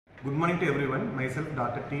Good morning to everyone. Myself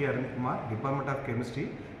Dr. T. Arun Kumar, Department of Chemistry.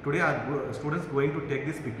 Today our students going to take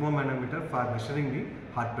this Sphygmomanometer for measuring the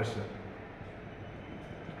heart pressure.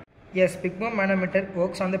 A sphygmomanometer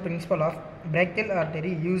works on the principle of brachial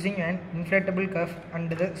artery using an inflatable cuff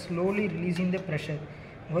and slowly releasing the pressure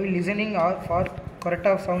while listening for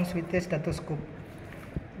corrective sounds with a stethoscope.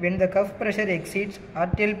 When the cuff pressure exceeds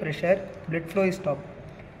arterial pressure, blood flow is stopped.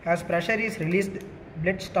 As pressure is released,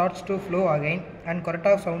 blood starts to flow again and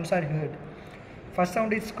corrective sounds are heard. First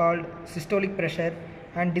sound is called systolic pressure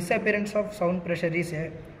and disappearance of sound pressure is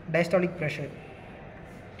a diastolic pressure.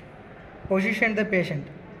 Position the patient.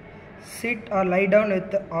 Sit or lie down with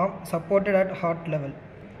the arm supported at heart level.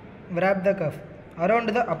 Wrap the cuff around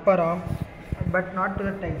the upper arm but not to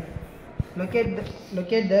the thigh.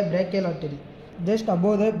 Locate the brachial artery just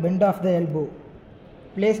above the bend of the elbow.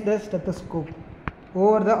 Place the stethoscope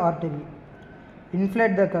over the artery.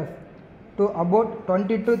 Inflate the cuff to about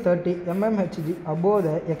 20 to 30 mmHg above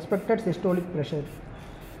the expected systolic pressure.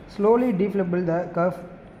 Slowly deflate the cuff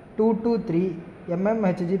 2 to 3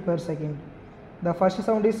 mmHg per second. The first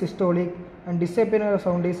sound is systolic and disappearing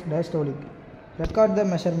sound is diastolic. Record the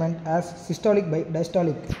measurement as systolic by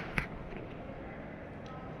diastolic.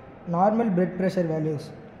 Normal blood pressure values.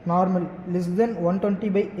 Normal less than 120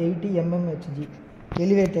 by 80 mmHg.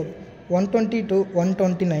 Elevated 120 to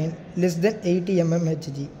 129 less than 80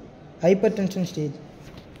 mmHg. Hypertension stage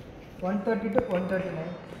 130 to 139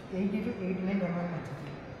 80 to 89 mmHg.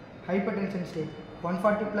 Hypertension stage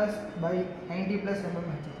 140 plus by 90 plus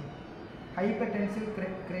mmHg. Hypertensive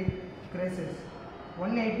crisis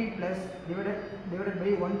 180 plus divided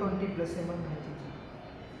by 120 plus mmHg.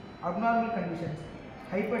 Abnormal conditions.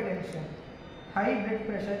 Hypertension, high blood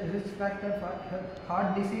pressure risk factor for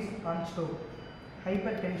heart disease and stroke.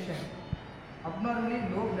 Hypertension, abnormally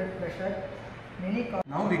low blood pressure.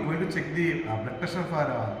 Now we are going to check the blood pressure for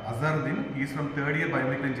Azharuddin. He is from 3rd year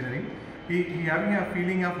biomedical engineering. He having a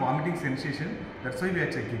feeling of vomiting sensation. That's why we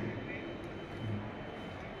are checking.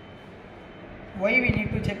 Why we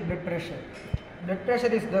need to check blood pressure? Blood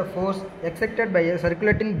pressure is the force exerted by a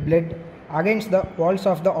circulating blood against the walls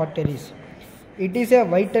of the arteries. It is a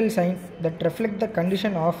vital sign that reflects the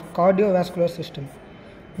condition of cardiovascular system.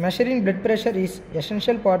 Measuring blood pressure is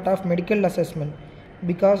essential part of medical assessment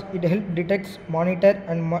because it helps detect, monitor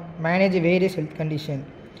and manage various health conditions.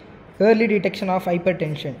 Early detection of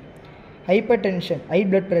hypertension. Hypertension, high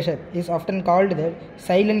blood pressure, is often called the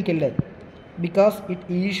silent killer because it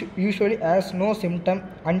usually has no symptom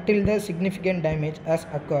until the significant damage has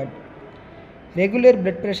occurred. Regular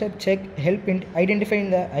blood pressure check help in identifying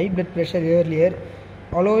the high blood pressure earlier,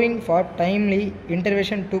 allowing for timely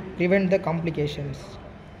intervention to prevent the complications.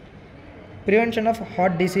 Prevention of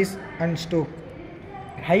heart disease and stroke.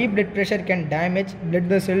 High blood pressure can damage blood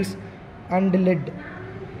vessels and lead.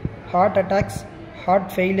 Heart attacks,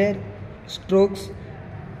 heart failure, strokes.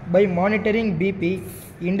 By monitoring BP,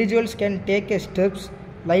 individuals can take steps,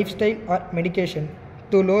 lifestyle or medication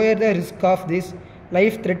to lower the risk of these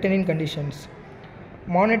life-threatening conditions.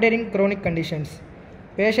 Monitoring chronic conditions.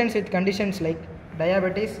 Patients with conditions like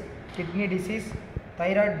diabetes, kidney disease,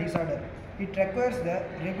 thyroid disorder. It requires the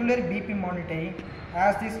regular BP monitoring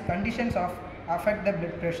as these conditions affect the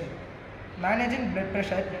blood pressure. Managing blood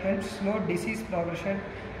pressure helps slow disease progression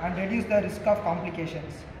and reduce the risk of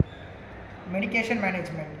complications. Medication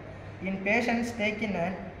management. In patients taking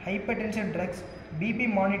an hypertensive drugs,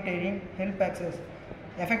 BP monitoring help access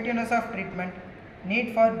effectiveness of treatment,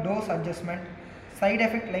 need for dose adjustment, side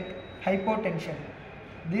effect like hypotension.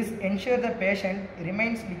 This ensures the patient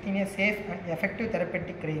remains within a safe and effective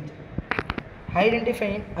therapeutic range.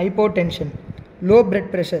 Identifying hypotension, low blood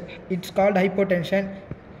pressure, it's called hypotension,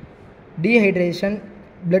 dehydration,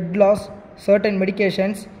 blood loss, certain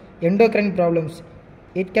medications, endocrine problems.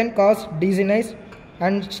 It can cause dizziness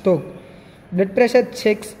and stroke. Blood pressure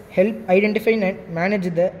checks help identify and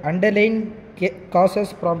manage the underlying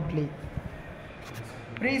causes promptly.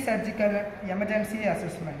 Pre-surgical emergency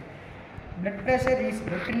assessment. Blood pressure is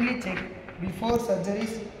routinely checked before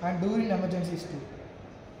surgeries and during emergencies too.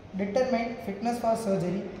 Determine fitness for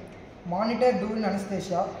surgery, monitor during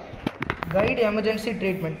anesthesia, guide emergency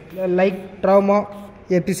treatment like trauma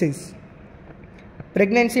episodes.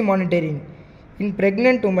 Pregnancy monitoring. In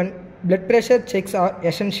pregnant women, blood pressure checks are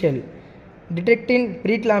essential. Detecting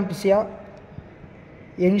preeclampsia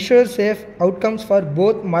ensures safe outcomes for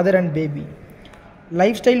both mother and baby.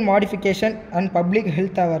 Lifestyle modification and public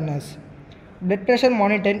health awareness. Blood pressure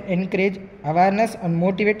monitoring encourage awareness and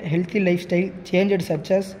motivate healthy lifestyle changes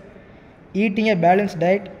such as eating a balanced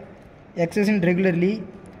diet, exercising regularly,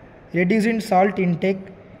 reducing salt intake,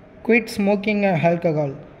 quit smoking and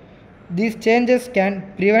alcohol. These changes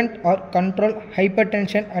can prevent or control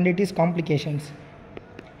hypertension and its complications.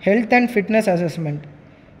 Health and fitness assessment.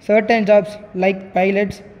 Certain jobs like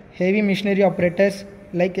pilots, heavy machinery operators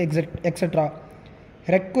like etc.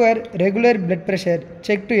 require regular blood pressure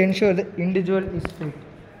check to ensure the individual is fit.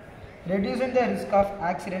 Reducing the risk of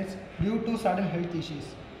accidents due to sudden health issues.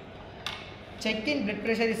 Checking blood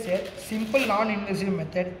pressure is a simple non-invasive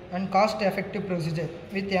method and cost-effective procedure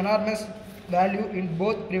with enormous value in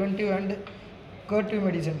both preventive and curative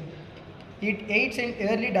medicine. It aids in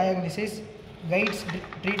early diagnosis, guides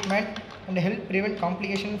treatment, and helps prevent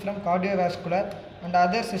complications from cardiovascular and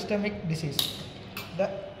other systemic disease.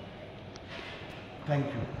 Thank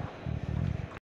you.